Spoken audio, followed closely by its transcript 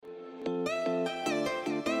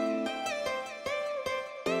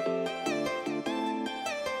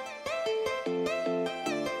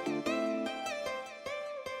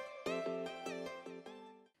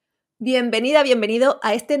Bienvenida, bienvenido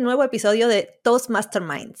a este nuevo episodio de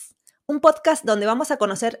Masterminds, un podcast donde vamos a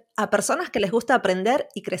conocer a personas que les gusta aprender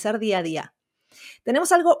y crecer día a día.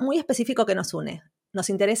 Tenemos algo muy específico que nos une. Nos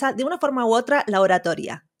interesa de una forma u otra la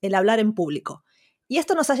oratoria, el hablar en público. Y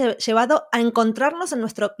esto nos ha llevado a encontrarnos en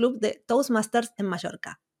nuestro club de Toastmasters en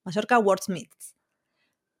Mallorca Wordsmiths.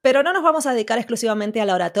 Pero no nos vamos a dedicar exclusivamente a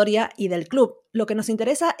la oratoria y del club. Lo que nos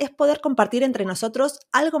interesa es poder compartir entre nosotros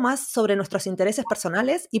algo más sobre nuestros intereses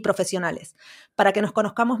personales y profesionales, para que nos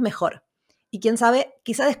conozcamos mejor. Y quién sabe,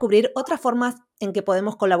 quizá descubrir otras formas en que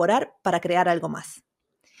podemos colaborar para crear algo más.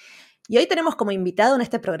 Y hoy tenemos como invitado en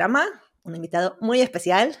este programa, un invitado muy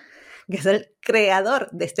especial, que es el creador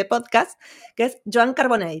de este podcast, que es Joan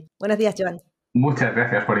Carbonell. Buenos días, Joan. Muchas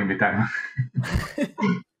gracias por invitarme.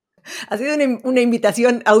 Ha sido una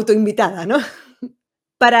invitación autoinvitada, ¿no?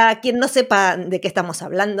 Para quien no sepa de qué estamos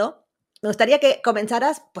hablando, me gustaría que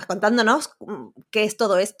comenzaras pues contándonos qué es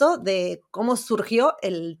todo esto, de cómo surgió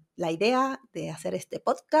la idea de hacer este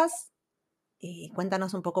podcast, y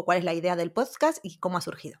cuéntanos un poco cuál es la idea del podcast y cómo ha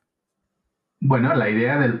surgido. Bueno, la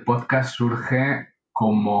idea del podcast surge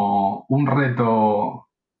como un reto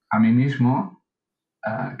a mí mismo,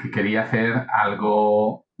 que quería hacer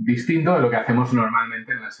algo distinto de lo que hacemos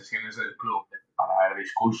normalmente en las sesiones del club, para ver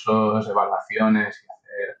discursos, evaluaciones y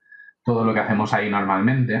hacer todo lo que hacemos ahí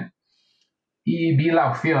normalmente. Y vi la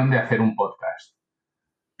opción de hacer un podcast.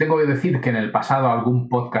 Tengo que decir que en el pasado algún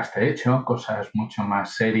podcast he hecho, cosas mucho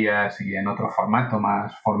más serias y en otro formato,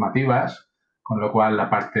 más formativas, con lo cual la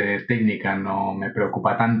parte técnica no me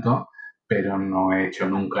preocupa tanto, pero no he hecho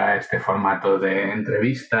nunca este formato de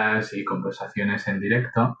entrevistas y conversaciones en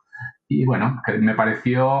directo. Y bueno, me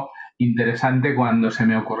pareció interesante cuando se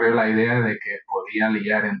me ocurrió la idea de que podía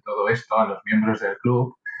liar en todo esto a los miembros del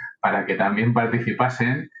club para que también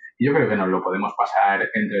participasen. Y yo creo que nos lo podemos pasar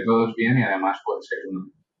entre todos bien y además puede ser una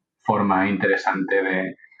forma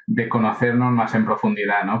interesante de conocernos más en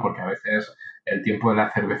profundidad, ¿no? Porque a veces el tiempo de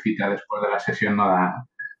la cervecita después de la sesión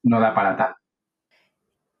no da para tal.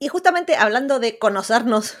 Y justamente hablando de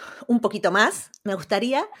conocernos un poquito más, me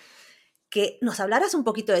gustaría que nos hablaras un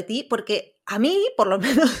poquito de ti, porque a mí, por lo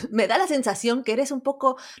menos, me da la sensación que eres un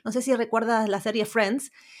poco, no sé si recuerdas la serie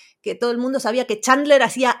Friends, que todo el mundo sabía que Chandler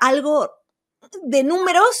hacía algo de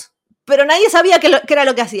números, pero nadie sabía qué era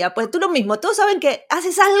lo que hacía. Pues tú lo mismo, todos saben que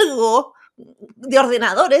haces algo de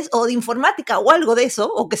ordenadores o de informática o algo de eso,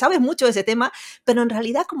 o que sabes mucho de ese tema, pero en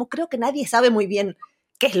realidad como creo que nadie sabe muy bien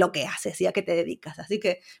qué es lo que haces y a qué te dedicas. Así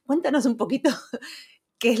que cuéntanos un poquito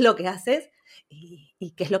qué es lo que haces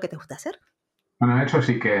y qué es lo que te gusta hacer. Bueno, eso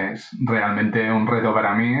sí que es realmente un reto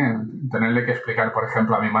para mí. Tenerle que explicar, por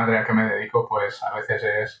ejemplo, a mi madre a qué me dedico, pues a veces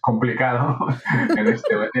es complicado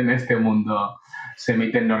en este mundo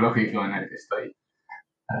semitecnológico en el que estoy.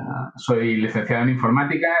 Soy licenciado en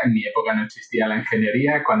informática, en mi época no existía la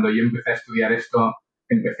ingeniería. Cuando yo empecé a estudiar esto,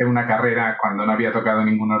 empecé una carrera cuando no había tocado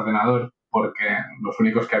ningún ordenador, porque los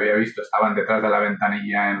únicos que había visto estaban detrás de la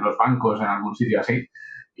ventanilla en los bancos, en algún sitio así,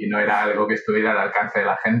 y no era algo que estuviera al alcance de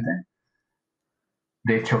la gente.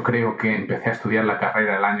 De hecho, creo que empecé a estudiar la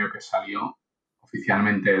carrera el año que salió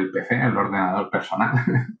oficialmente el PC, el ordenador personal,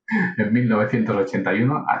 en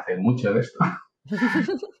 1981, hace mucho de esto.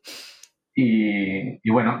 Y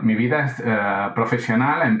bueno, mi vida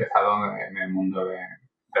profesional ha empezado en el mundo de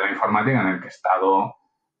la informática, en el que he estado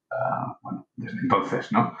desde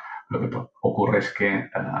entonces, ¿no? Lo que ocurre es que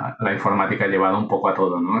la informática ha llevado un poco a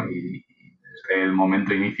todo, ¿no? Y desde el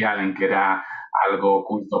momento inicial en que era algo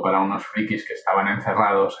oculto para unos frikis que estaban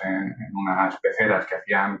encerrados en unas peceras que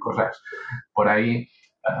hacían cosas por ahí,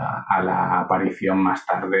 a la aparición más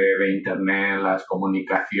tarde de Internet, las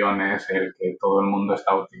comunicaciones, el que todo el mundo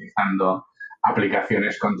está utilizando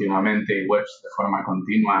aplicaciones continuamente y webs de forma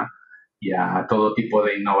continua, y a todo tipo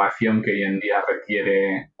de innovación que hoy en día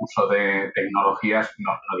requiere uso de tecnologías.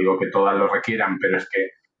 No digo que todas lo requieran, pero es que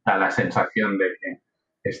da la sensación de que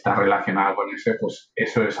está relacionado con eso, pues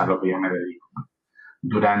eso es a lo que yo me dedico, ¿no?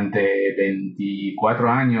 Durante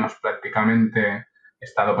 24 años prácticamente he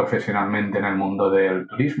estado profesionalmente en el mundo del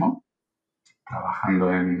turismo,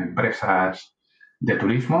 trabajando en empresas de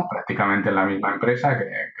turismo, prácticamente en la misma empresa, que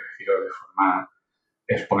he crecido de forma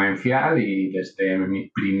exponencial y desde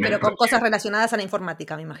mi primer Pero con cosas relacionadas a la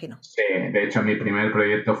informática, me imagino. Sí, de hecho mi primer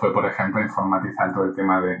proyecto fue, por ejemplo, informatizar todo el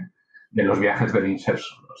tema de los viajes del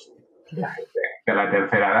inserso, los viajes de la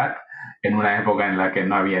tercera edad, en una época en la que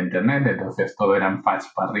no había internet, entonces todo eran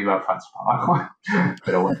fax para arriba, fax para abajo.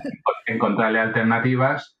 Pero bueno, encontrarle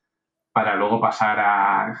alternativas para luego pasar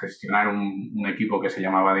a gestionar un equipo que se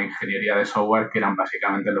llamaba de ingeniería de software, que eran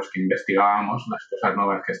básicamente los que investigábamos las cosas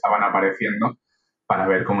nuevas que estaban apareciendo para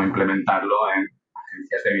ver cómo implementarlo en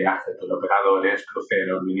agencias de viaje, turoperadores,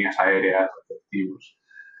 cruceros, líneas aéreas, receptivos,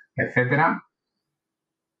 etcétera.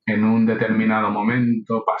 En un determinado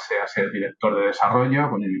momento pasé a ser director de desarrollo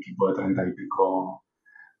con un equipo de 30 y pico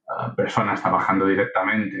personas trabajando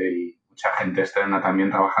directamente y mucha gente externa también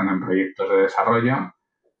trabajando en proyectos de desarrollo,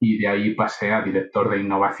 y de ahí pasé a director de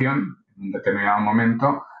innovación en un determinado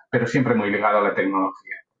momento, pero siempre muy ligado a la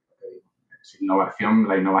tecnología.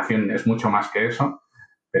 La innovación es mucho más que eso,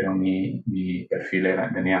 pero mi perfil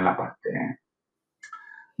venía en la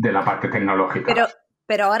parte tecnológica.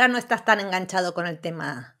 Pero ahora no estás tan enganchado con el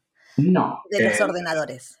tema No. de los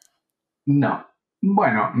ordenadores. No.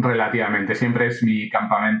 Bueno, relativamente. Siempre es mi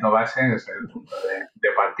campamento base, es el punto de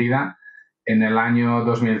partida. En el año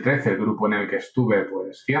 2013 el grupo en el que estuve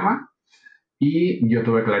pues cierra y yo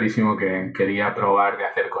tuve clarísimo que quería probar de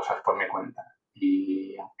hacer cosas por mi cuenta.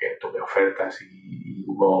 Y aunque tuve ofertas y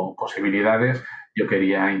hubo posibilidades, yo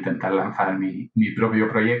quería intentar lanzar mi propio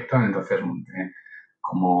proyecto. Entonces monté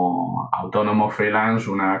como autónomo freelance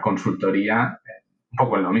una consultoría, un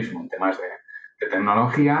poco en lo mismo, en temas de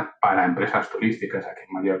tecnología para empresas turísticas aquí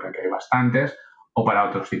en Mallorca, que hay bastantes, o para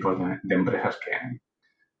otros tipos de empresas que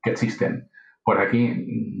existen por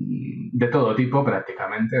aquí, de todo tipo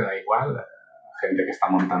prácticamente, da igual, gente que está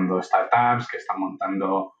montando startups, que está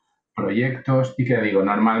montando proyectos y que, digo,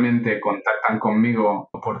 normalmente contactan conmigo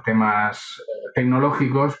por temas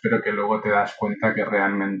tecnológicos, pero que luego te das cuenta que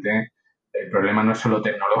realmente el problema no es solo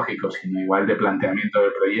tecnológico, sino igual de planteamiento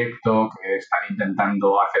del proyecto, que están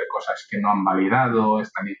intentando hacer cosas que no han validado,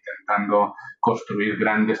 están intentando construir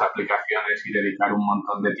grandes aplicaciones y dedicar un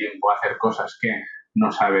montón de tiempo a hacer cosas que no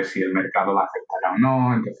sabes si el mercado la aceptará o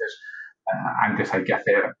no. Entonces, antes hay que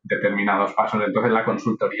hacer determinados pasos. Entonces, la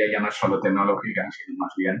consultoría ya no es solo tecnológica, sino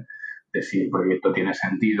más bien de si el proyecto tiene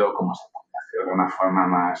sentido, cómo se puede hacer de una forma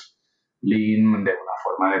más lean, de una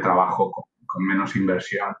forma de trabajo con menos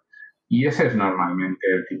inversión. Y ese es normalmente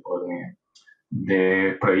el tipo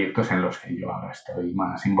de proyectos en los que yo ahora estoy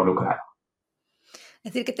más involucrado.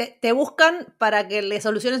 Es decir, que te buscan para que le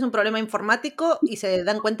soluciones un problema informático y se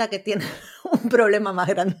dan cuenta que tienen un problema más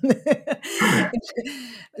grande.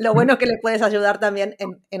 Lo bueno es que le puedes ayudar también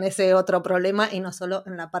en ese otro problema y no solo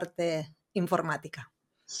en la parte informática.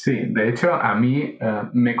 Sí, de hecho, a mí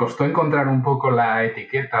me costó encontrar un poco la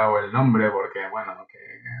etiqueta o el nombre, porque, bueno,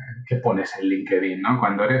 ¿qué pones en LinkedIn, no?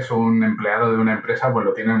 Cuando eres un empleado de una empresa, pues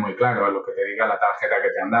lo tienes muy claro, lo que te diga la tarjeta que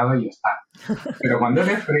te han dado y ya está. Pero cuando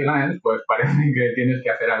eres freelance, pues parece que tienes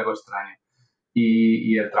que hacer algo extraño.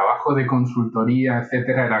 Y el trabajo de consultoría,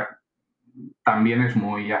 etcétera, también es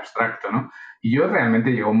muy abstracto, ¿no? Y yo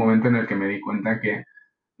realmente llegó un momento en el que me di cuenta que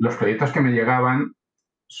los proyectos que me llegaban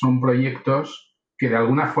son proyectos que de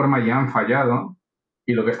alguna forma ya han fallado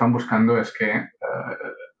y lo que están buscando es que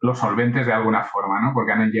los solventes de alguna forma, ¿no?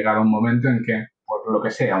 Porque han llegado a un momento en que, por lo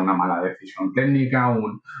que sea, una mala decisión técnica,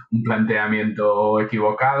 un planteamiento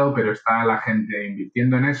equivocado, pero está la gente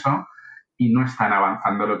invirtiendo en eso y no están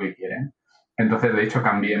avanzando lo que quieren. Entonces, de hecho,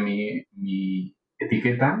 cambié mi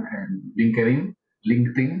etiqueta en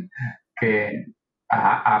LinkedIn, que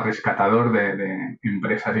a rescatador de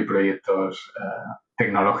empresas y proyectos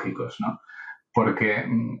tecnológicos, ¿no? Porque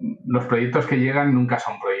los proyectos que llegan nunca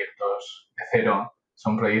son proyectos de cero,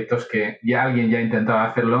 son proyectos que ya alguien ya ha intentado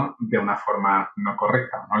hacerlo de una forma no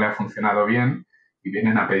correcta, no le ha funcionado bien y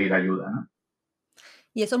vienen a pedir ayuda, ¿no?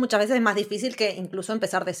 Y eso muchas veces es más difícil que incluso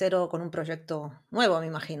empezar de cero con un proyecto nuevo, me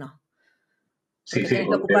imagino. Sí, Porque sí, tienes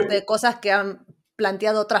que ocuparte de cosas que han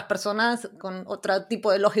planteado otras personas con otro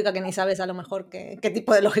tipo de lógica que ni sabes a lo mejor qué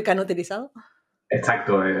tipo de lógica han utilizado.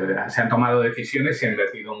 exacto. Se han tomado decisiones, se ha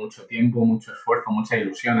invertido mucho tiempo, mucho esfuerzo, mucha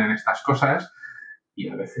ilusión en estas cosas y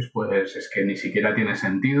a veces pues es que ni siquiera tiene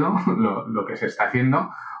sentido lo que se está haciendo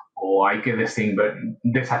o hay que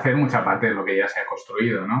deshacer mucha parte de lo que ya se ha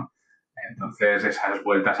construido, ¿no? Entonces esas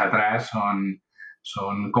vueltas atrás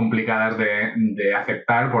son complicadas de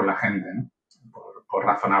aceptar por la gente, ¿no? Por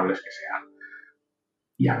razonables que sean.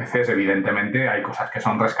 Y a veces, evidentemente, hay cosas que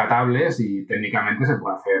son rescatables y técnicamente se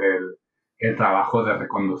puede hacer el trabajo de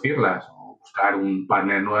reconducirlas o buscar un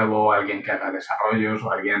partner nuevo, alguien que haga desarrollos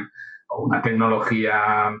o una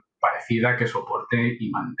tecnología parecida que soporte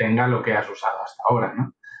y mantenga lo que has usado hasta ahora,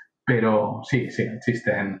 ¿no? Pero sí,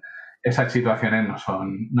 existen. Esas situaciones no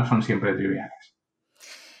son siempre triviales.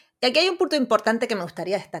 Y aquí hay un punto importante que me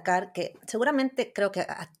gustaría destacar, que seguramente creo que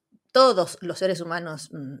a todos los seres humanos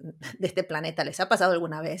de este planeta les ha pasado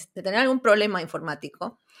alguna vez, de tener algún problema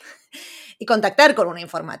informático y contactar con un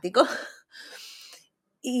informático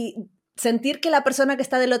y sentir que la persona que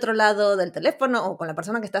está del otro lado del teléfono o con la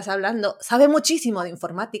persona que estás hablando sabe muchísimo de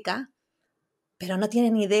informática, pero no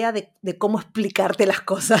tienen idea de cómo explicarte las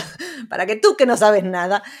cosas para que tú, que no sabes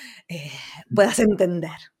nada, puedas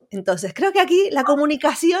entender. Entonces, creo que aquí la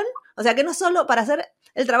comunicación, o sea, que no solo para hacer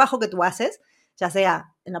el trabajo que tú haces, ya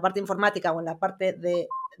sea en la parte informática o en la parte de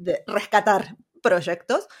rescatar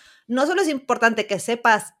proyectos, no solo es importante que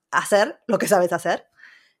sepas hacer lo que sabes hacer,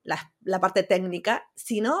 la parte técnica,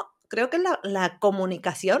 sino creo que la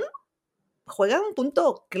comunicación juega un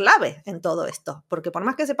punto clave en todo esto, porque por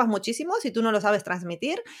más que sepas muchísimo, si tú no lo sabes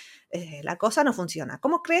transmitir, la cosa no funciona.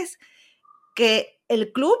 ¿Cómo crees que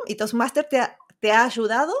el club y Toastmaster te ha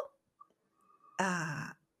ayudado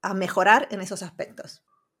a mejorar en esos aspectos?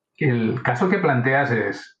 El caso que planteas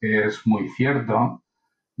es muy cierto.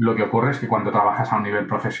 Lo que ocurre es que cuando trabajas a un nivel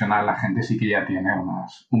profesional, la gente sí que ya tiene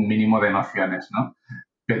un mínimo de nociones, ¿no?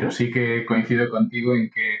 Pero sí que coincido contigo en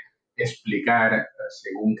que explicar,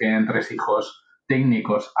 según qué entresijos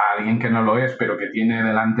técnicos, a alguien que no lo es, pero que tiene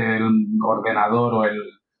delante el ordenador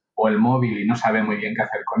o el móvil y no sabe muy bien qué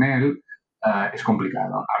hacer con él, es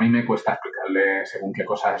complicado. A mí me cuesta explicarle según qué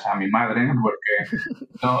cosas a mi madre, porque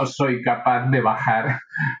no soy capaz de bajar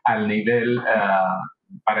al nivel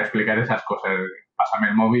para explicar esas cosas. Pásame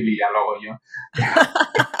el móvil y ya lo hago yo.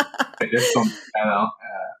 Pero es complicado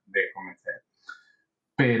de convencer.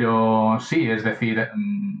 Pero sí, es decir,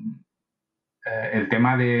 el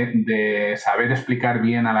tema de saber explicar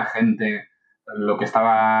bien a la gente lo que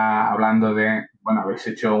estaba hablando de, bueno, habéis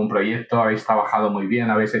hecho un proyecto, habéis trabajado muy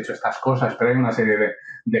bien, habéis hecho estas cosas, pero hay una serie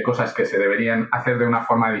de cosas que se deberían hacer de una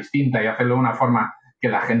forma distinta y hacerlo de una forma que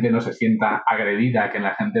la gente no se sienta agredida, que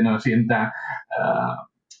la gente no se sienta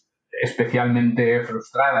especialmente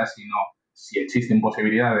frustrada, sino si existen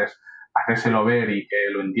posibilidades, hacérselo ver y que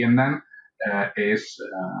lo entiendan, es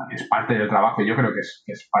parte del trabajo y yo creo que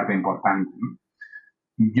es parte importante, ¿no?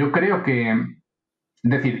 Yo creo que, es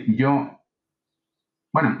decir,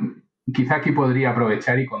 bueno, quizá aquí podría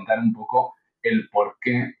aprovechar y contar un poco el por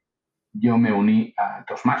qué yo me uní a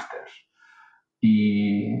Toastmasters.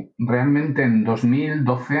 Y realmente en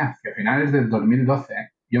 2012, hacia finales del 2012,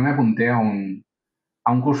 yo me apunté a un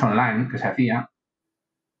curso online que se hacía,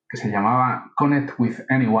 que se llamaba Connect with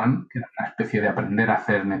Anyone, que era una especie de aprender a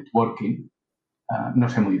hacer networking. No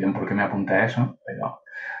sé muy bien por qué me apunté a eso, pero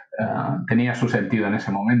tenía su sentido en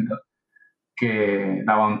ese momento, que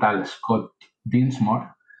daba un tal Scott Dinsmore.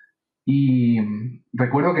 Y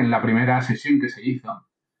recuerdo que en la primera sesión que se hizo,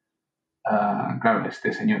 claro,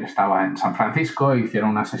 este señor estaba en San Francisco, hicieron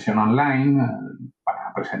una sesión online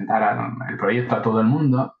para presentar el proyecto a todo el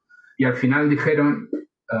mundo y al final dijeron,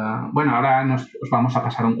 bueno, ahora os vamos a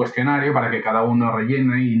pasar un cuestionario para que cada uno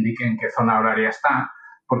rellene e indique en qué zona horaria está,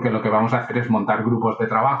 porque lo que vamos a hacer es montar grupos de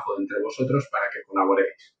trabajo entre vosotros para que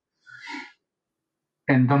colaboréis.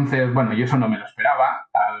 Entonces, bueno, yo eso no me lo esperaba.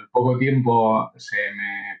 Al poco tiempo se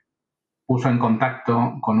me puso en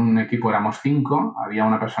contacto con un equipo, éramos 5, había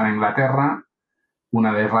una persona de Inglaterra,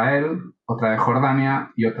 una de Israel, otra de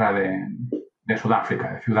Jordania y otra de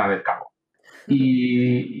Sudáfrica, de Ciudad del Cabo.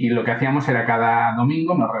 Y lo que hacíamos era cada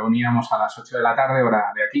domingo nos reuníamos a las 8 de la tarde,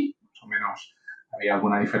 hora de aquí, más o menos había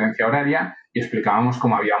alguna diferencia horaria, y explicábamos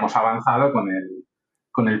cómo habíamos avanzado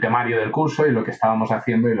con el temario del curso y lo que estábamos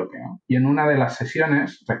haciendo y lo que no. Y en una de las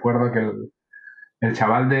sesiones, recuerdo que el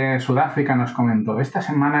chaval de Sudáfrica nos comentó, esta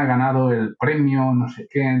semana he ganado el premio, no sé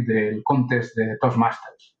qué, del contest de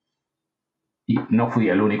Toastmasters. Y no fui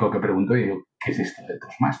el único que preguntó y digo, ¿qué es esto de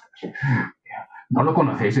Toastmasters? No lo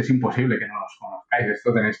conocéis, es imposible que no los conozcáis,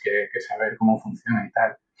 esto tenéis que saber cómo funciona y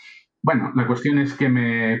tal. Bueno, la cuestión es que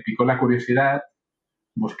me picó la curiosidad,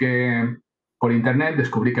 busqué por internet,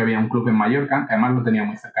 descubrí que había un club en Mallorca, que además lo tenía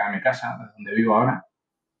muy cerca de mi casa, de donde vivo ahora,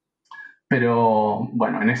 pero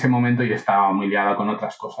bueno, en ese momento yo estaba muy liado con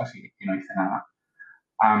otras cosas y no hice nada.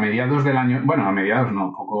 A mediados del año, bueno, a mediados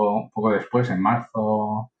no, poco después, en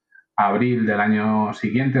marzo, abril del año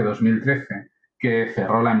siguiente, 2013, que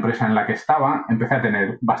cerró la empresa en la que estaba, empecé a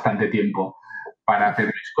tener bastante tiempo para hacer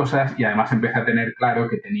mis cosas y además empecé a tener claro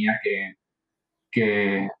que tenía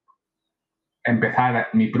que empezar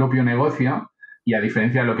mi propio negocio y a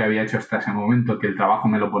diferencia de lo que había hecho hasta ese momento, que el trabajo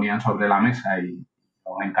me lo ponían sobre la mesa y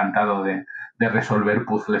me encantado de resolver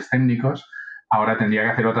puzzles técnicos, ahora tendría que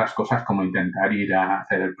hacer otras cosas como intentar ir a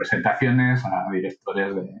hacer presentaciones a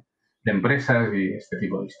directores de empresas y este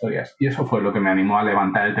tipo de historias. Y eso fue lo que me animó a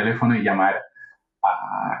levantar el teléfono y llamar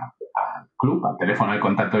al club, al teléfono de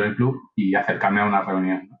contacto del club y acercarme a una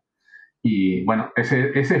reunión, ¿no? Y bueno,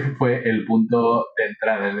 ese fue el punto de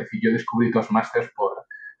entrada. Es decir, yo descubrí Toastmasters por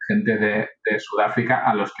gente de Sudáfrica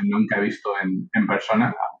a los que nunca he visto en persona,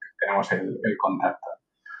 aunque tenemos el contacto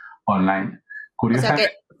online. O sea Curiosamente,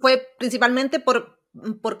 que fue principalmente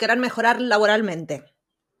por querer mejorar laboralmente.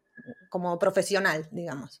 como profesional,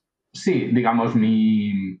 digamos. Sí, digamos,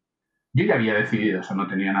 yo ya había decidido, eso no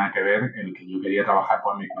tenía nada que ver el que yo quería trabajar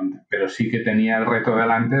por mi cuenta, pero sí que tenía el reto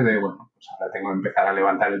delante de, bueno, pues ahora tengo que empezar a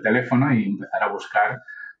levantar el teléfono y empezar a buscar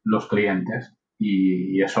los clientes.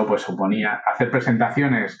 Y eso pues suponía hacer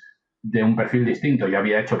presentaciones de un perfil distinto. Yo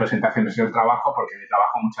había hecho presentaciones del trabajo porque mi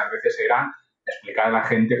trabajo muchas veces era explicar a la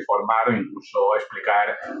gente, formar o incluso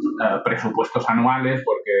explicar presupuestos anuales,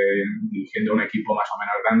 porque dirigiendo un equipo más o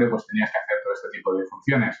menos grande pues tenías que hacer todo este tipo de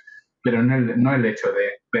funciones. Pero no el hecho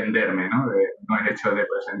de venderme, no el hecho de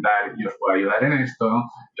presentar, yo os puedo ayudar en esto,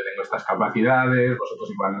 yo tengo estas capacidades, vosotros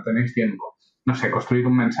igual no tenéis tiempo. No sé, construir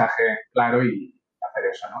un mensaje claro y hacer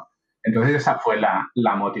eso, ¿no? Entonces esa fue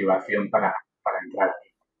la motivación para entrar aquí.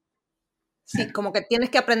 Sí, como que tienes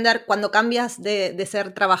que aprender cuando cambias de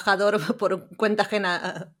ser trabajador por cuenta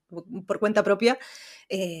ajena, por cuenta propia,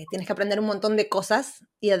 tienes que aprender un montón de cosas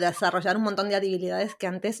y a desarrollar un montón de habilidades que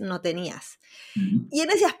antes no tenías. Y en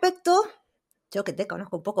ese aspecto, yo que te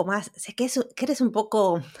conozco un poco más, sé que eres un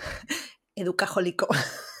poco educajólico,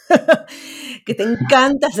 que te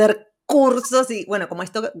encanta hacer cursos y, bueno, como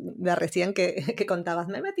esto de recién que contabas,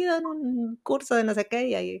 me he metido en un curso de no sé qué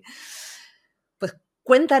y ahí, pues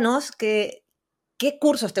cuéntanos qué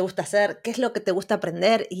cursos te gusta hacer, qué es lo que te gusta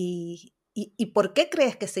aprender y por qué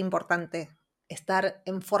crees que es importante estar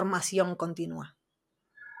en formación continua.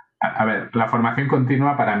 A ver, la formación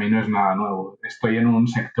continua para mí no es nada nuevo. Estoy en un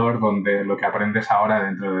sector donde lo que aprendes ahora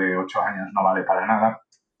dentro de 8 años no vale para nada.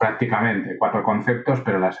 Prácticamente 4 conceptos,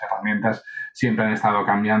 pero las herramientas siempre han estado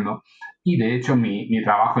cambiando. Y de hecho mi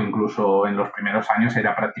trabajo incluso en los primeros años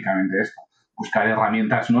era prácticamente esto. Buscar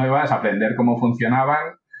herramientas nuevas, aprender cómo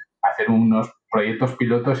funcionaban, hacer unos proyectos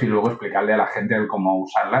pilotos y luego explicarle a la gente el cómo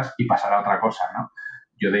usarlas y pasar a otra cosa, ¿no?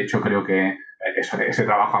 Yo de hecho creo que ese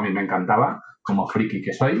trabajo a mí me encantaba, como friki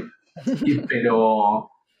que soy,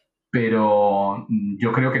 pero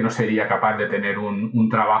yo creo que no sería capaz de tener un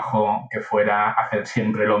trabajo que fuera hacer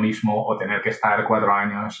siempre lo mismo o tener que estar 4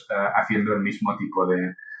 años haciendo el mismo tipo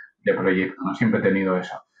de proyecto, ¿no? Siempre he tenido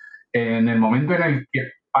eso. En el momento en el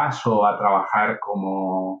que paso a trabajar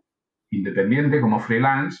como independiente, como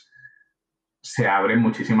freelance, se abren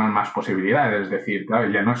muchísimas más posibilidades. Es decir, claro,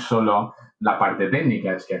 ya no es solo la parte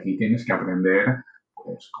técnica, es que aquí tienes que aprender,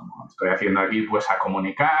 pues como estoy haciendo aquí, pues a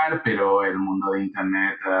comunicar, pero el mundo de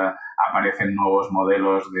Internet aparecen nuevos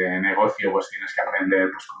modelos de negocio, pues tienes que aprender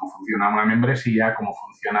pues cómo funciona una membresía, cómo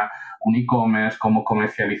funciona un e-commerce, cómo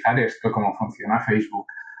comercializar esto, cómo funciona Facebook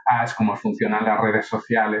Ads, cómo funcionan las redes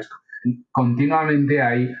sociales. Continuamente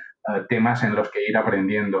hay temas en los que ir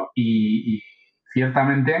aprendiendo y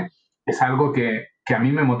ciertamente es algo que a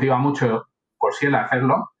mí me motiva mucho por sí el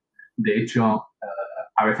hacerlo. De hecho,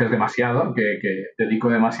 a veces demasiado, que dedico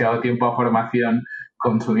demasiado tiempo a formación,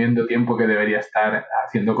 consumiendo tiempo que debería estar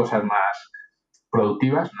haciendo cosas más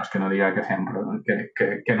productivas. No es que no diga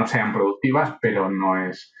que, que no sean productivas, pero no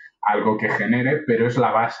es algo que genere, pero es la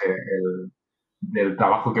base del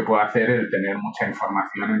trabajo que puedo hacer el tener mucha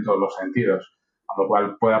información en todos los sentidos. A lo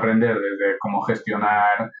cual puedo aprender desde cómo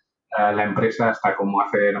gestionar la empresa hasta cómo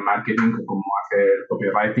hacer marketing, o cómo hacer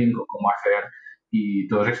copywriting, o cómo hacer... Y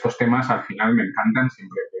todos estos temas al final me encantan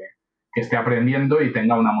siempre que esté aprendiendo y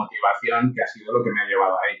tenga una motivación que ha sido lo que me ha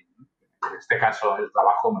llevado ahí. En este caso, el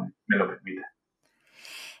trabajo me lo permite.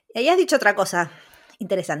 Y ahí has dicho otra cosa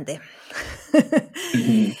interesante.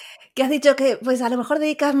 Que has dicho que pues a lo mejor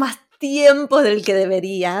dedicas más tiempo del que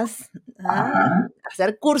deberías a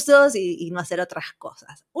hacer cursos y no hacer otras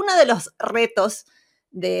cosas. Uno de los retos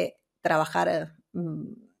de trabajar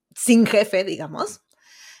sin jefe, digamos,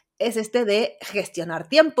 es este de gestionar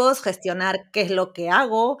tiempos, gestionar qué es lo que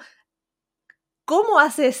hago. ¿Cómo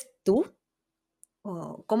haces tú?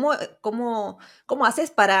 ¿O cómo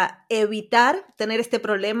haces para evitar tener este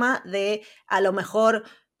problema de a lo mejor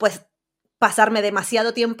pues pasarme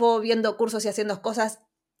demasiado tiempo viendo cursos y haciendo cosas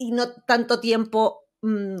y no tanto tiempo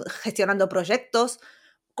gestionando proyectos?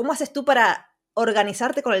 ¿Cómo haces tú para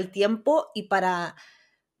organizarte con el tiempo y para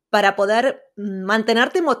poder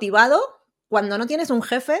mantenerte motivado cuando no tienes un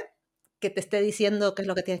jefe que te esté diciendo qué es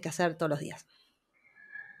lo que tienes que hacer todos los días?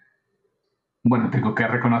 Bueno, tengo que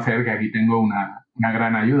reconocer que aquí tengo una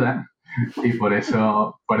gran ayuda y por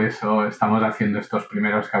eso estamos haciendo estos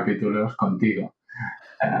primeros capítulos contigo.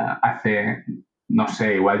 Hace, no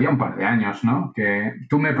sé, igual ya un par de años, ¿no? Que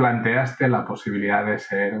tú me planteaste la posibilidad de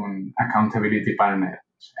ser un accountability partner,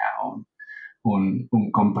 o sea,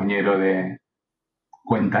 un compañero de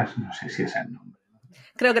cuentas, no sé si es el nombre.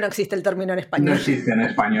 Creo que no existe el término en No español. existe en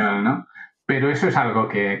español, ¿no? Pero eso es algo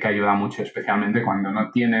que ayuda mucho, especialmente cuando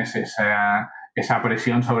no tienes esa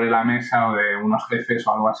presión sobre la mesa o de unos jefes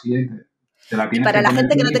o algo así. Te la Y tienes para que la poner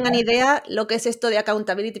gente tú que no tenga ni mismo. idea lo que es esto de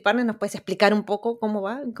Accountability Partner, ¿nos puedes explicar un poco cómo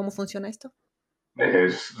va, cómo funciona esto?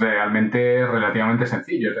 Es realmente relativamente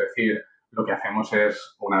sencillo, es decir, lo que hacemos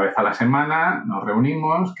es una vez a la semana nos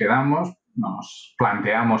reunimos, quedamos, nos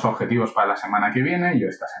planteamos objetivos para la semana que viene. Yo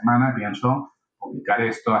esta semana pienso publicar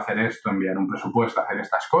esto, hacer esto, enviar un presupuesto, hacer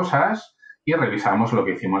estas cosas y revisamos lo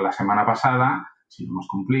que hicimos la semana pasada, si lo hemos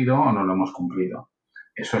cumplido o no lo hemos cumplido.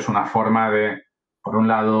 Eso es una forma de, por un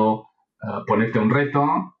lado, ponerte un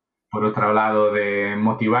reto, por otro lado, de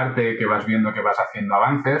motivarte, que vas viendo que vas haciendo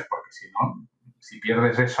avances, porque si no, si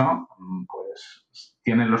pierdes eso, pues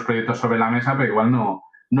tienes los proyectos sobre la mesa, pero igual no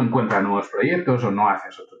encuentras nuevos proyectos o no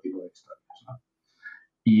haces otro tipo de historias, ¿no?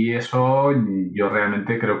 Y eso yo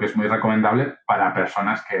realmente creo que es muy recomendable para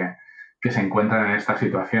personas que se encuentran en esta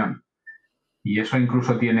situación. Y eso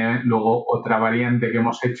incluso tiene luego otra variante que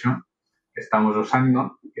hemos hecho, que estamos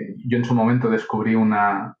usando. Que yo en su momento descubrí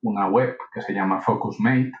una web que se llama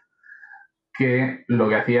FocusMate, que lo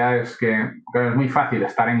que hacía es que, claro, es muy fácil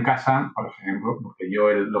estar en casa, por ejemplo, porque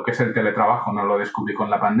yo lo que es el teletrabajo no lo descubrí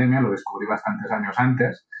con la pandemia, lo descubrí bastantes años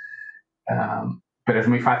antes, pero es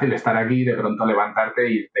muy fácil estar aquí y de pronto levantarte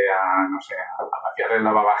e irte a, no sé, a vaciar el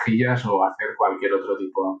lavavajillas o a hacer cualquier otro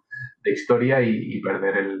tipo de historia y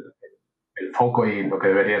perder el foco y lo que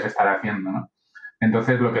deberías estar haciendo, ¿no?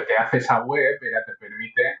 Entonces, lo que te hace esa web ya te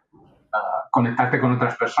permite conectarte con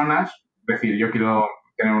otras personas, decir, yo quiero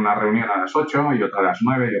tener una reunión a las 8 y otra a las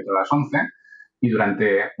 9 y otra a las 11 y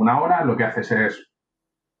durante una hora lo que haces es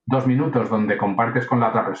 2 minutos donde compartes con la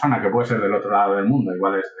otra persona, que puede ser del otro lado del mundo,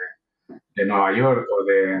 igual es de Nueva York o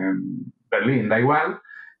de Berlín, da igual,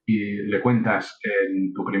 y le cuentas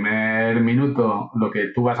en tu primer minuto lo que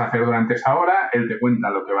tú vas a hacer durante esa hora, él te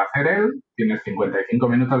cuenta lo que va a hacer él, tienes 55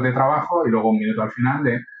 minutos de trabajo y luego un minuto al final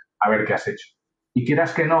de a ver qué has hecho. Y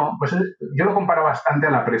quieras que no, pues yo lo comparo bastante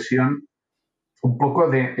a la presión un poco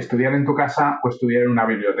de estudiar en tu casa o estudiar en una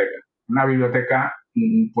biblioteca. Una biblioteca,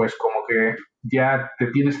 pues como que ya te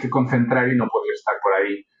tienes que concentrar y no puedes estar por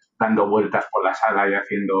ahí dando vueltas por la sala y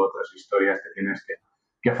haciendo otras historias, te tienes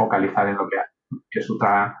que focalizar en lo que haces. Es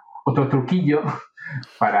otro truquillo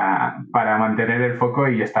para mantener el foco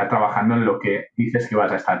y estar trabajando en lo que dices que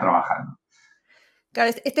vas a estar trabajando.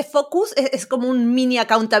 Claro, este focus es como un mini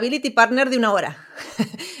accountability partner de una hora.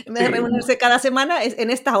 En vez de Sí, reunirse cada semana, es en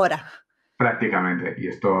esta hora. prácticamente. Y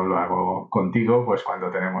esto lo hago contigo, pues cuando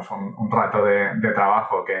tenemos un rato de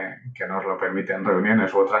trabajo que nos lo permiten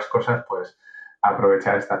reuniones u otras cosas, pues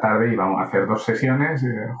aprovechar esta tarde y vamos a hacer 2 sesiones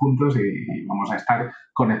juntos y vamos a estar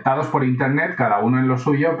conectados por internet, cada uno en lo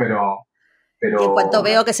suyo, Y en cuanto pero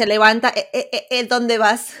veo que se levanta, ¿dónde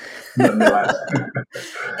vas? ¿dónde vas?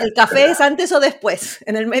 ¿El café es antes o después?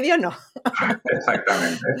 En el medio no.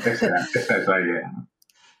 Exactamente, esa es la idea.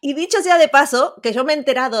 Y dicho sea de paso, que yo me he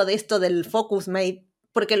enterado de esto del Focus Mate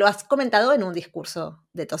porque lo has comentado en un discurso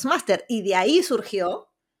de Toastmaster y de ahí surgió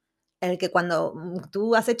el que cuando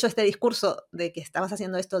tú has hecho este discurso de que estabas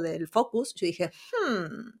haciendo esto del focus, yo dije,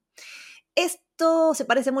 esto se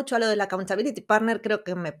parece mucho a lo del accountability partner, creo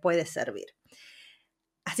que me puede servir.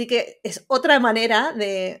 Así que es otra manera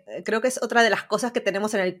creo que es otra de las cosas que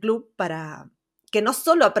tenemos en el club para que no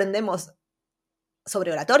solo aprendemos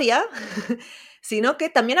sobre oratoria, sino que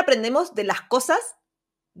también aprendemos de las cosas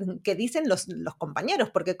que dicen los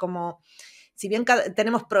compañeros, porque como si bien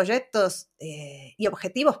tenemos proyectos y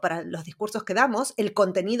objetivos para los discursos que damos, el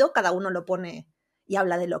contenido cada uno lo pone y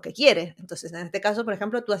habla de lo que quiere. Entonces, en este caso, por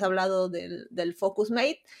ejemplo, tú has hablado del Focus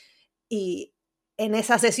Mate y en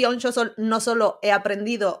esa sesión yo no solo he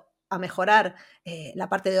aprendido a mejorar la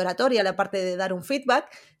parte de oratoria, la parte de dar un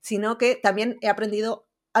feedback, sino que también he aprendido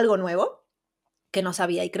algo nuevo que no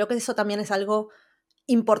sabía. Y creo que eso también es algo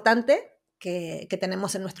importante que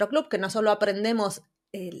tenemos en nuestro club, que no solo aprendemos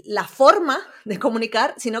la forma de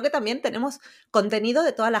comunicar, sino que también tenemos contenido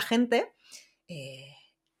de toda la gente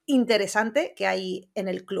interesante que hay en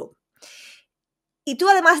el club. Y tú,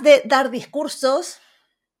 además de dar discursos,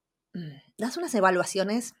 das unas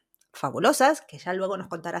evaluaciones fabulosas, que ya luego nos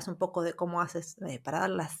contarás un poco de cómo haces para dar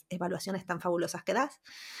las evaluaciones tan fabulosas que das.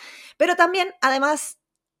 Pero también, además,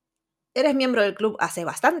 eres miembro del club hace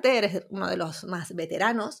bastante, eres uno de los más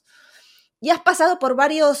veteranos y has pasado por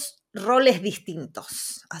varios roles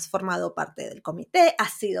distintos. Has formado parte del comité,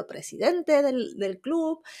 has sido presidente del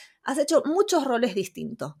club, has hecho muchos roles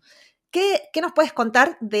distintos. ¿Qué nos puedes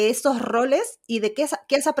contar de esos roles y de qué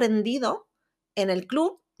has aprendido en el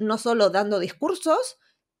club, no solo dando discursos,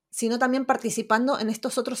 sino también participando en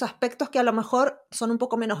estos otros aspectos que a lo mejor son un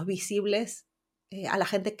poco menos visibles a la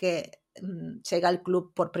gente que llega al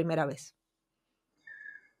club por primera vez?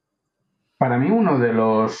 Para mí uno de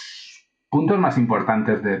los puntos más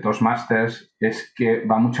importantes de Toastmasters es que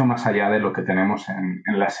va mucho más allá de lo que tenemos en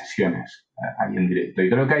las sesiones ahí en directo. Y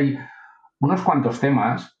creo que hay unos cuantos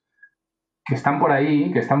temas que están por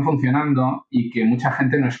ahí, que están funcionando y que mucha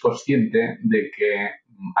gente no es consciente de que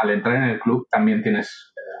al entrar en el club también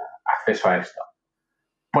tienes acceso a esto.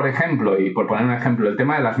 Por ejemplo, y por poner un ejemplo, el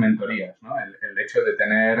tema de las mentorías, ¿no? El hecho de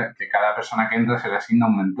tener que cada persona que entra se le asigna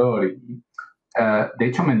un mentor. De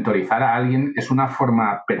hecho, mentorizar a alguien es una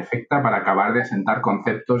forma perfecta para acabar de asentar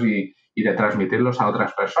conceptos y de transmitirlos a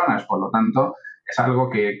otras personas. Por lo tanto, es algo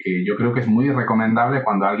que yo creo que es muy recomendable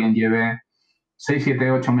cuando alguien lleve 6,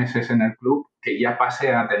 7, 8 meses en el club, que ya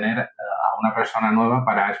pase a tener a una persona nueva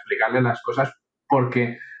para explicarle las cosas,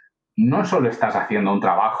 porque no solo estás haciendo un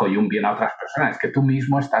trabajo y un bien a otras personas, es que tú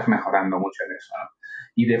mismo estás mejorando mucho en eso, ¿no?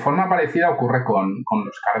 Y de forma parecida ocurre con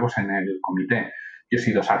los cargos en el comité. Yo he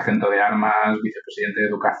sido sargento de armas, vicepresidente de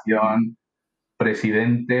educación,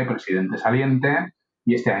 presidente saliente,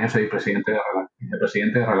 y este año soy vicepresidente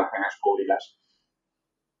de relaciones públicas.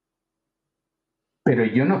 Pero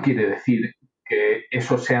ello no quiere decir que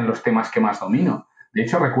esos sean los temas que más domino. De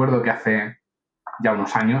hecho, recuerdo que hace ya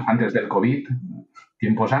unos años, antes del COVID,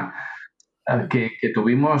 tiempos que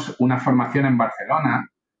tuvimos una formación en Barcelona,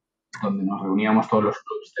 donde nos reuníamos todos los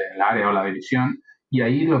clubs del área o la división, y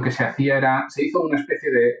ahí lo que se hacía se hizo una especie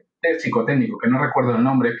de test psicotécnico, que no recuerdo el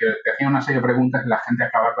nombre, que te hacía una serie de preguntas y la gente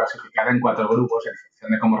acaba clasificada en 4 grupos en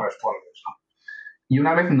función de cómo respondes, ¿no? Y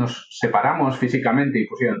una vez nos separamos físicamente y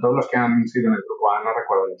pusieron todos los que han sido en el grupo A, no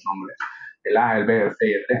recuerdo los nombres, el A, el B, el C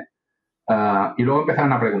y el D, y luego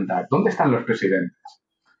empezaron a preguntar, ¿dónde están los presidentes?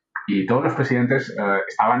 Y todos los presidentes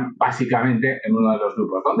estaban básicamente en uno de los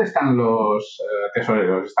grupos. ¿Dónde están los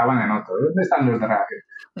tesoreros? Estaban en otro. ¿Dónde están los de radio?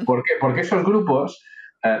 ¿Por qué? Porque esos grupos,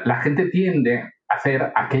 la gente tiende a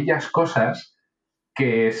hacer aquellas cosas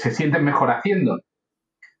que se sienten mejor haciendo.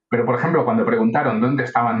 Pero, por ejemplo, cuando preguntaron dónde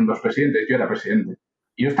estaban los presidentes, yo era presidente.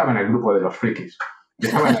 Y yo estaba en el grupo de los frikis. Yo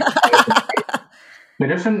estaba en el grupo de los frikis.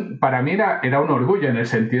 Pero eso para mí era un orgullo en el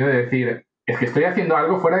sentido de decir, es que estoy haciendo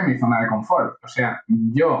algo fuera de mi zona de confort. O sea,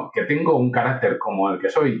 yo que tengo un carácter como el que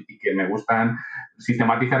soy y que me gustan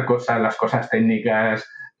sistematizar cosas, las cosas técnicas,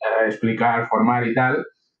 explicar, formar y tal,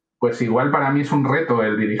 pues igual para mí es un reto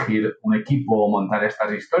el dirigir un equipo o montar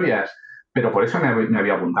estas historias. Pero por eso me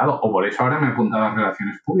había apuntado, o por eso ahora me he apuntado a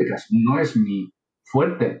relaciones públicas. No es mi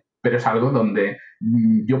fuerte, pero es algo donde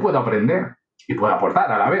yo puedo aprender y puedo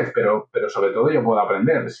aportar a la vez, pero sobre todo yo puedo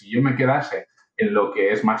aprender. Si yo me quedase en lo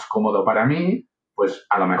que es más cómodo para mí, pues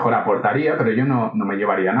a lo mejor aportaría, pero yo no me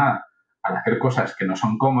llevaría nada. Al hacer cosas que no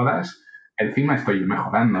son cómodas, encima estoy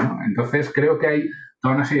mejorando, ¿no? Entonces creo que hay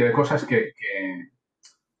toda una serie de cosas que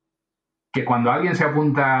cuando alguien se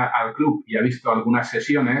apunta al club y ha visto algunas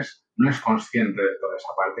sesiones, no es consciente de toda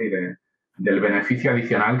esa parte y del beneficio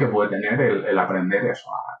adicional que puede tener el aprender eso,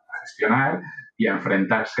 a gestionar y a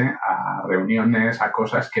enfrentarse a reuniones, a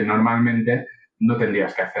cosas que normalmente no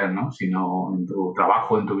tendrías que hacer, ¿no? Si no en tu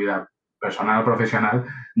trabajo, en tu vida personal o profesional,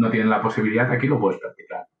 no tienes la posibilidad, aquí lo puedes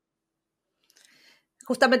practicar.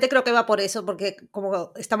 Justamente creo que va por eso, porque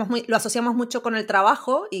como lo asociamos mucho con el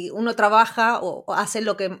trabajo y uno trabaja o hace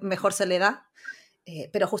lo que mejor se le da,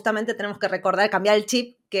 pero justamente tenemos que recordar, cambiar el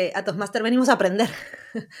chip, que a Toastmaster venimos a aprender.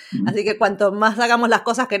 Así que cuanto más hagamos las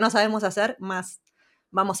cosas que no sabemos hacer, más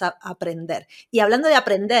vamos a aprender. Y hablando de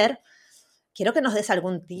aprender, quiero que nos des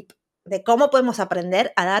algún tip de cómo podemos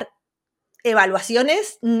aprender a dar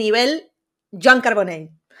evaluaciones nivel Joan Carbonell.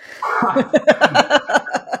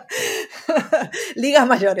 Ligas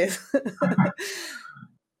mayores.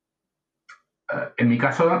 En mi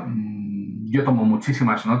caso, yo tomo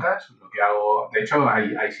muchísimas notas. Lo que hago, de hecho,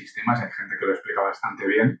 hay sistemas, hay gente que lo explica bastante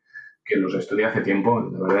bien, que los estudié hace tiempo.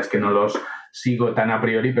 La verdad es que no los sigo tan a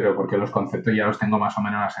priori, pero porque los conceptos ya los tengo más o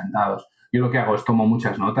menos asentados. Yo lo que hago es tomo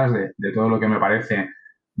muchas notas de todo lo que me parece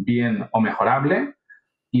bien o mejorable,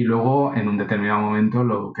 y luego en un determinado momento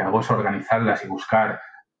lo que hago es organizarlas y buscar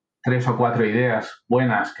 3 o 4 ideas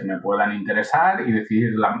buenas que me puedan interesar y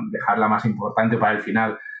decidir dejar la más importante para el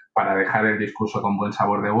final, para dejar el discurso con buen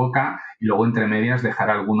sabor de boca, y luego entre medias dejar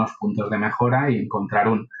algunos puntos de mejora y encontrar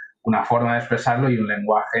una forma de expresarlo y un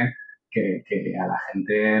lenguaje que a la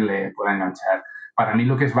gente le pueda enganchar. Para mí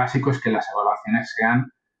lo que es básico es que las evaluaciones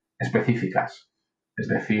sean específicas. Es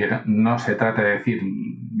decir, no se trata de decir,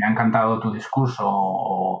 me ha encantado tu discurso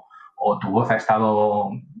o tu voz ha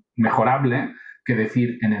estado mejorable, que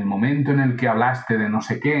decir, en el momento en el que hablaste de no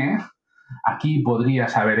sé qué, aquí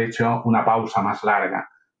podrías haber hecho una pausa más larga,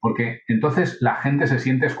 porque entonces la gente se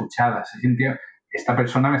siente escuchada, se siente, esta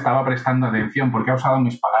persona me estaba prestando atención porque ha usado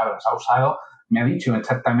mis palabras, me ha dicho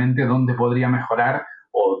exactamente dónde podría mejorar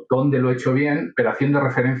o dónde lo he hecho bien, pero haciendo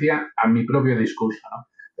referencia a mi propio discurso, ¿no?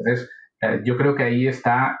 Entonces, yo creo que ahí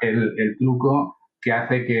está el truco que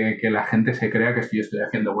hace que la gente se crea que yo estoy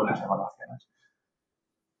haciendo buenas evaluaciones.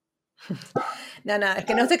 No, es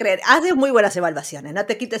que no se creen. Haces muy buenas evaluaciones, no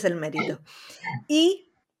te quites el mérito.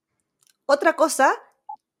 Y otra cosa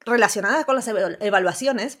relacionada con las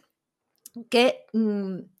evaluaciones, que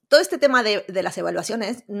todo este tema de las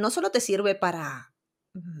evaluaciones no solo te sirve para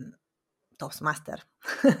Toastmaster,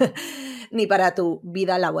 ni para tu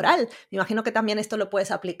vida laboral. Me imagino que también esto lo puedes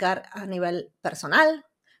aplicar a nivel personal,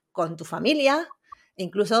 con tu familia. E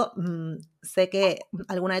incluso sé que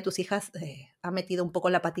alguna de tus hijas ha metido un poco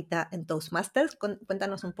la patita en Toastmasters.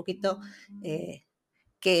 Cuéntanos un poquito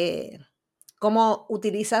cómo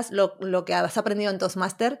utilizas lo que has aprendido en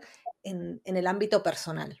Toastmaster en el ámbito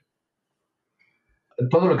personal.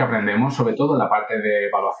 Todo lo que aprendemos, sobre todo la parte de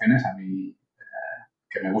evaluaciones, a mí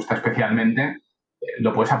que me gusta especialmente,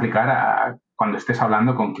 lo puedes aplicar a cuando estés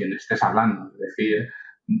hablando con quien estés hablando. Es decir,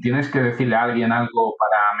 tienes que decirle a alguien algo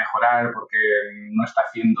para mejorar porque no está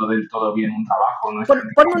haciendo del todo bien un trabajo. No está...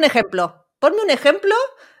 Ponme un ejemplo. Ponme un ejemplo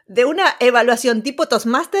de una evaluación tipo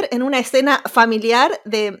Toastmaster en una escena familiar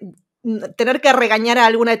de tener que regañar a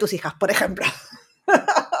alguna de tus hijas, por ejemplo.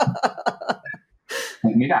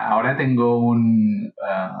 Mira, ahora tengo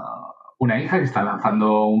una hija que está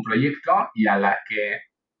lanzando un proyecto y a la que,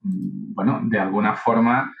 bueno, de alguna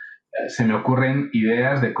forma se me ocurren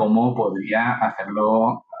ideas de cómo podría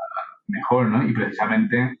hacerlo mejor, ¿no? Y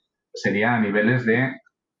precisamente sería a niveles de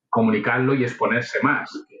comunicarlo y exponerse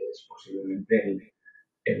más, que es posiblemente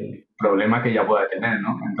el problema que ella pueda tener,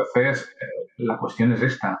 ¿no? Entonces, la cuestión es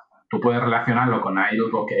esta. Tú puedes relacionarlo con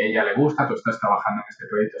algo que a ella le gusta, tú estás trabajando en este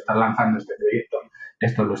proyecto, estás lanzando este proyecto,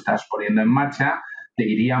 esto lo estás poniendo en marcha, te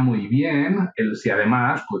iría muy bien si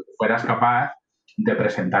además pues, fueras capaz de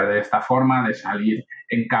presentar de esta forma, de salir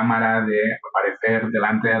en cámara, de aparecer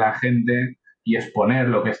delante de la gente y exponer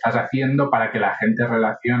lo que estás haciendo para que la gente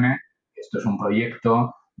relacione que esto es un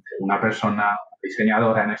proyecto de una persona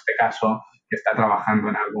diseñadora, en este caso, que está trabajando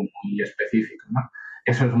en algo muy específico, ¿no?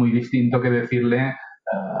 Eso es muy distinto que decirle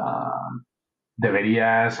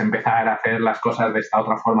deberías empezar a hacer las cosas de esta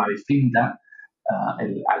otra forma distinta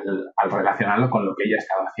al relacionarlo con lo que ella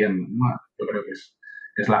estaba haciendo, ¿no? Yo creo que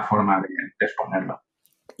es la forma de exponerlo.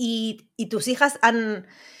 ¿Y tus hijas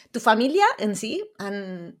tu familia en sí,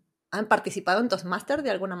 han participado en Toastmaster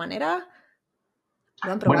de alguna manera?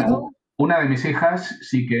 ¿Lo han probado? Bueno, una de mis hijas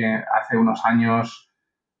sí que hace unos años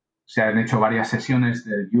se han hecho varias sesiones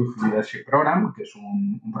del Youth Leadership Program, que es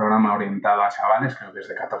un programa orientado a chavales, creo que es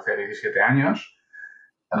de 14 a 17 años,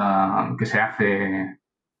 que se hace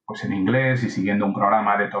pues, en inglés y siguiendo un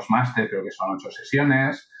programa de Toastmaster, creo que son 8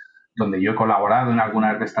 sesiones, donde yo he colaborado en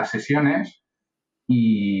algunas de estas sesiones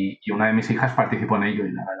y una de mis hijas participó en ello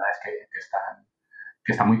y la verdad es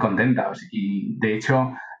que están muy contentas. Y de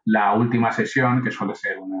hecho, la última sesión, que suele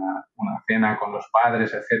ser una cena con los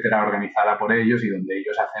padres, etcétera, organizada por ellos y donde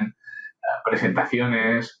ellos hacen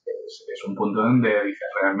presentaciones, es un punto donde dices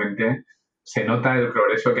realmente se nota el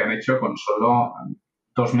progreso que han hecho con solo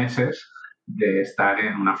 2 meses de estar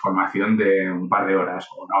en una formación de un par de horas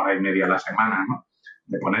o 1 hora y media a la semana, ¿no?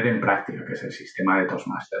 De poner en práctica, que es el sistema de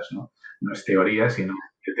Toastmasters, ¿no? No es teoría, sino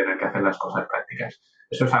de tener que hacer las cosas prácticas.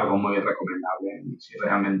 Eso es algo muy recomendable. Y si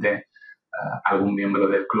realmente algún miembro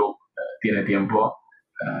del club tiene tiempo,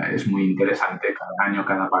 es muy interesante cada año,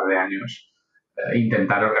 cada par de años,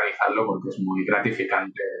 intentar organizarlo porque es muy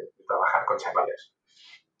gratificante trabajar con chavales.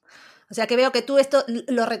 O sea que veo que tú esto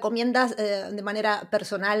lo recomiendas de manera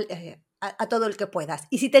personal a todo el que puedas.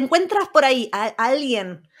 Y si te encuentras por ahí a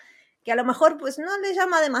alguien que a lo mejor pues, no le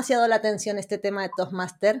llama demasiado la atención este tema de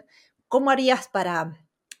Toastmaster, ¿cómo harías para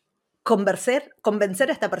convencer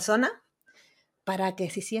a esta persona para que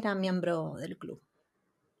se hiciera miembro del club?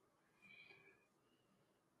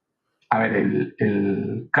 A ver,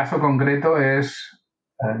 el caso concreto es,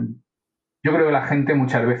 yo creo que la gente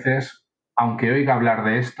muchas veces, aunque oiga hablar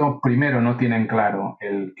de esto, primero no tienen claro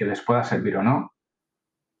el que les pueda servir o no.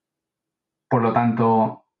 Por lo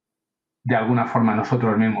tanto, de alguna forma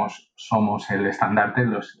nosotros mismos somos el estandarte,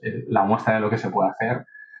 la muestra de lo que se puede hacer.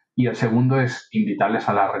 Y el segundo es invitarles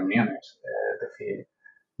a las reuniones. Es decir,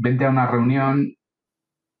 vente a una reunión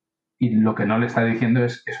y lo que no le está diciendo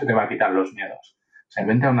es eso te va a quitar los miedos. O sea,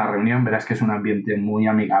 vente a una reunión, verás que es un ambiente muy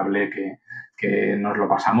amigable, que nos lo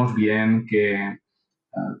pasamos bien, que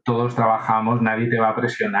todos trabajamos, nadie te va a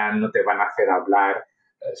presionar, no te van a hacer hablar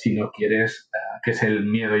si no quieres, que es el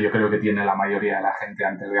miedo yo creo que tiene la mayoría de la gente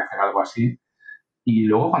antes de hacer algo así. Y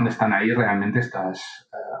luego cuando están ahí realmente estas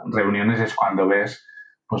reuniones es cuando ves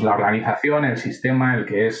pues la organización, el sistema, el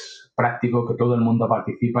que es práctico, que todo el mundo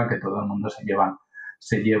participa, que todo el mundo se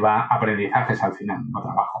lleva aprendizajes al final, no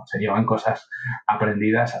trabajo, se llevan cosas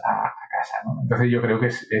aprendidas a casa, ¿no? Entonces yo creo que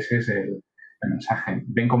ese es el mensaje.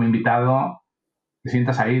 Ven como invitado, te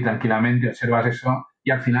sientas ahí tranquilamente, observas eso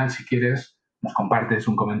y al final, si quieres, nos compartes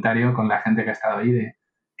un comentario con la gente que ha estado ahí de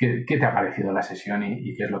qué te ha parecido la sesión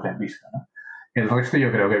y qué es lo que has visto, ¿no? El resto yo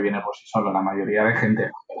creo que viene por sí solo. La mayoría de gente,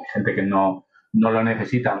 hay gente que no lo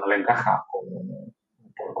necesita, no le encaja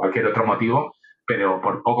por cualquier otro motivo, pero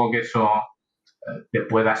por poco que eso te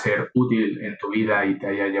pueda ser útil en tu vida y te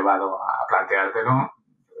haya llevado a planteártelo,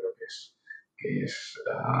 yo creo que es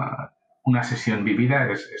una sesión vivida,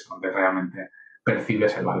 es donde realmente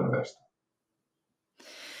percibes el valor de esto.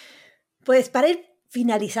 Pues para ir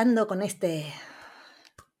finalizando con este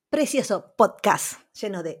precioso podcast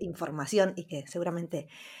lleno de información y que seguramente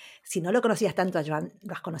si no lo conocías tanto a Joan,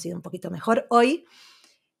 lo has conocido un poquito mejor hoy,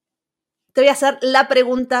 te voy a hacer la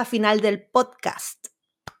pregunta final del podcast.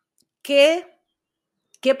 ¿Qué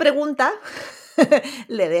pregunta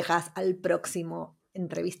le dejas al próximo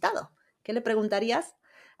entrevistado? ¿Qué le preguntarías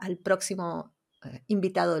al próximo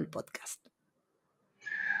invitado del podcast?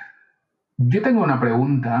 Yo tengo una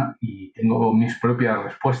pregunta y tengo mis propias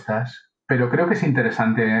respuestas, pero creo que es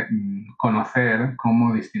interesante conocer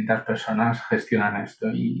cómo distintas personas gestionan esto.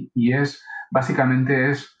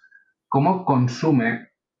 Básicamente es cómo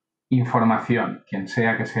consume información, quien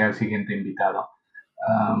sea que sea el siguiente invitado.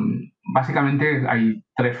 Básicamente hay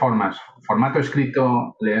tres formas. Formato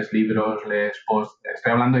escrito, lees libros, lees posts.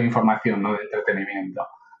 Estoy hablando de información, no de entretenimiento.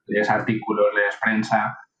 Lees artículos, lees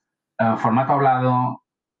prensa. Formato hablado,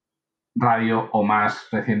 radio o más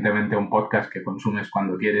recientemente un podcast que consumes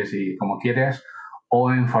cuando quieres y como quieres,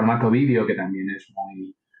 o en formato vídeo, que también es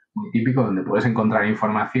muy, muy típico, donde puedes encontrar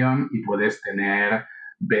información y puedes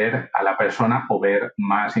ver a la persona o ver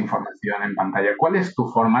más información en pantalla. ¿Cuál es tu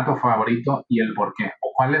formato favorito y el por qué?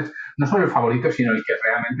 O cuál es, no solo el favorito, sino el que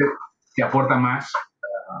realmente te aporta más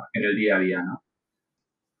en el día a día, ¿no?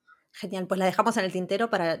 Genial, pues la dejamos en el tintero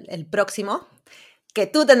para el próximo, que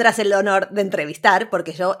tú tendrás el honor de entrevistar,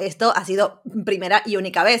 porque esto ha sido primera y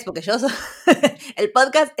única vez, porque el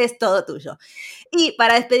podcast es todo tuyo. Y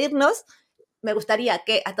para despedirnos, me gustaría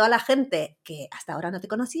que a toda la gente que hasta ahora no te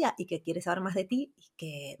conocía y que quiere saber más de ti, y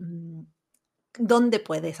que dónde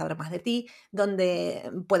puede saber más de ti, dónde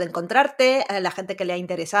puede encontrarte, a la gente que le ha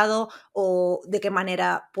interesado o de qué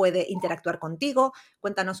manera puede interactuar contigo.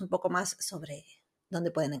 Cuéntanos un poco más sobre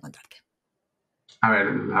dónde pueden encontrarte. A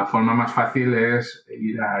ver, la forma más fácil es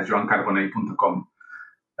ir a joancarbonell.com.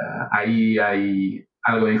 Ahí hay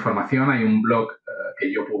algo de información, hay un blog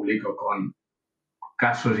que yo publico con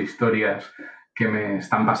casos, historias que me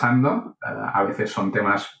están pasando. A veces son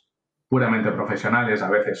temas puramente profesionales, a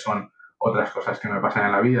veces son otras cosas que me pasan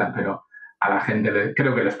en la vida, pero a la gente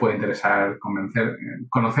creo que les puede interesar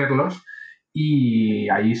conocerlos y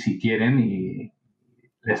ahí si quieren y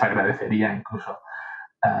les agradecería incluso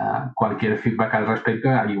cualquier feedback al respecto.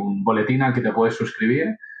 Hay un boletín al que te puedes suscribir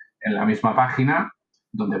en la misma página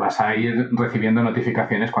donde vas a ir recibiendo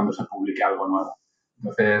notificaciones cuando se publique algo nuevo.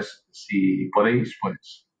 Entonces, si podéis,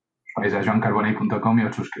 pues vais a joancarbonell.com y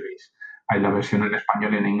os suscribís. Hay la versión en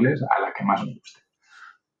español y en inglés a la que más os guste.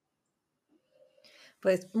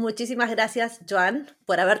 Pues muchísimas gracias, Joan,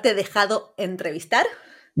 por haberte dejado entrevistar.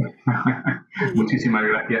 Muchísimas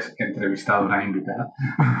gracias, entrevistadora invitada.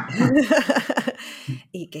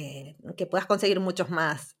 Y que puedas conseguir muchos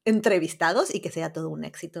más entrevistados y que sea todo un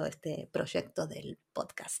éxito este proyecto del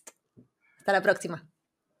podcast. Hasta la próxima.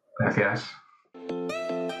 Gracias.